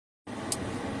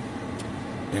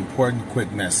Important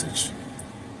quick message.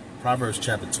 Proverbs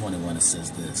chapter 21, it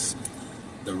says this: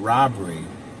 the robbery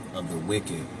of the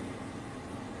wicked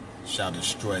shall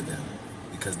destroy them,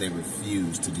 because they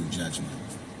refuse to do judgment.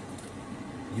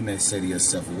 You may say to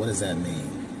yourself, well, what does that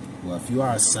mean? Well, if you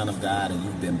are a son of God and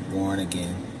you've been born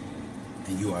again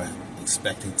and you are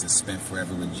expecting to spend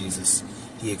forever with Jesus,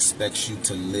 he expects you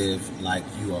to live like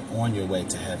you are on your way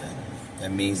to heaven.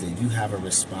 That means that you have a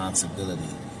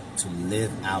responsibility to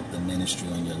live out the ministry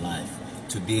on your life,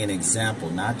 to be an example,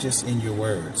 not just in your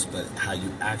words, but how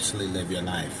you actually live your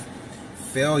life.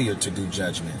 Failure to do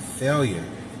judgment, failure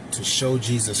to show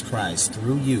Jesus Christ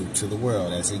through you to the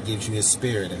world as he gives you his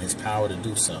spirit and his power to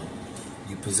do so,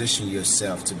 you position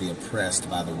yourself to be oppressed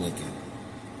by the wicked.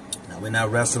 Now, we're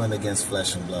not wrestling against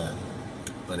flesh and blood,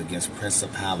 but against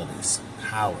principalities,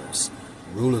 powers,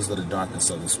 rulers of the darkness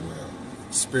of this world,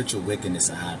 spiritual wickedness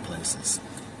in high places.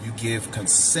 You give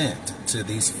consent to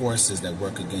these forces that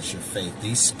work against your faith,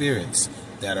 these spirits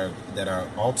that are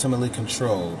ultimately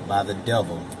controlled by the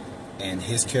devil and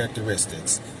his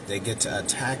characteristics. They get to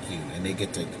attack you and they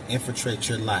get to infiltrate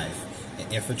your life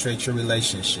and infiltrate your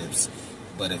relationships.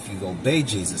 But if you obey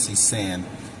Jesus, he's saying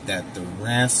that the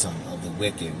ransom of the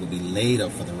wicked will be laid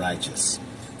up for the righteous.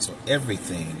 So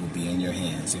everything will be in your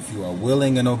hands. If you are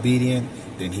willing and obedient,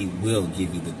 then he will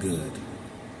give you the good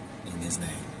in his name.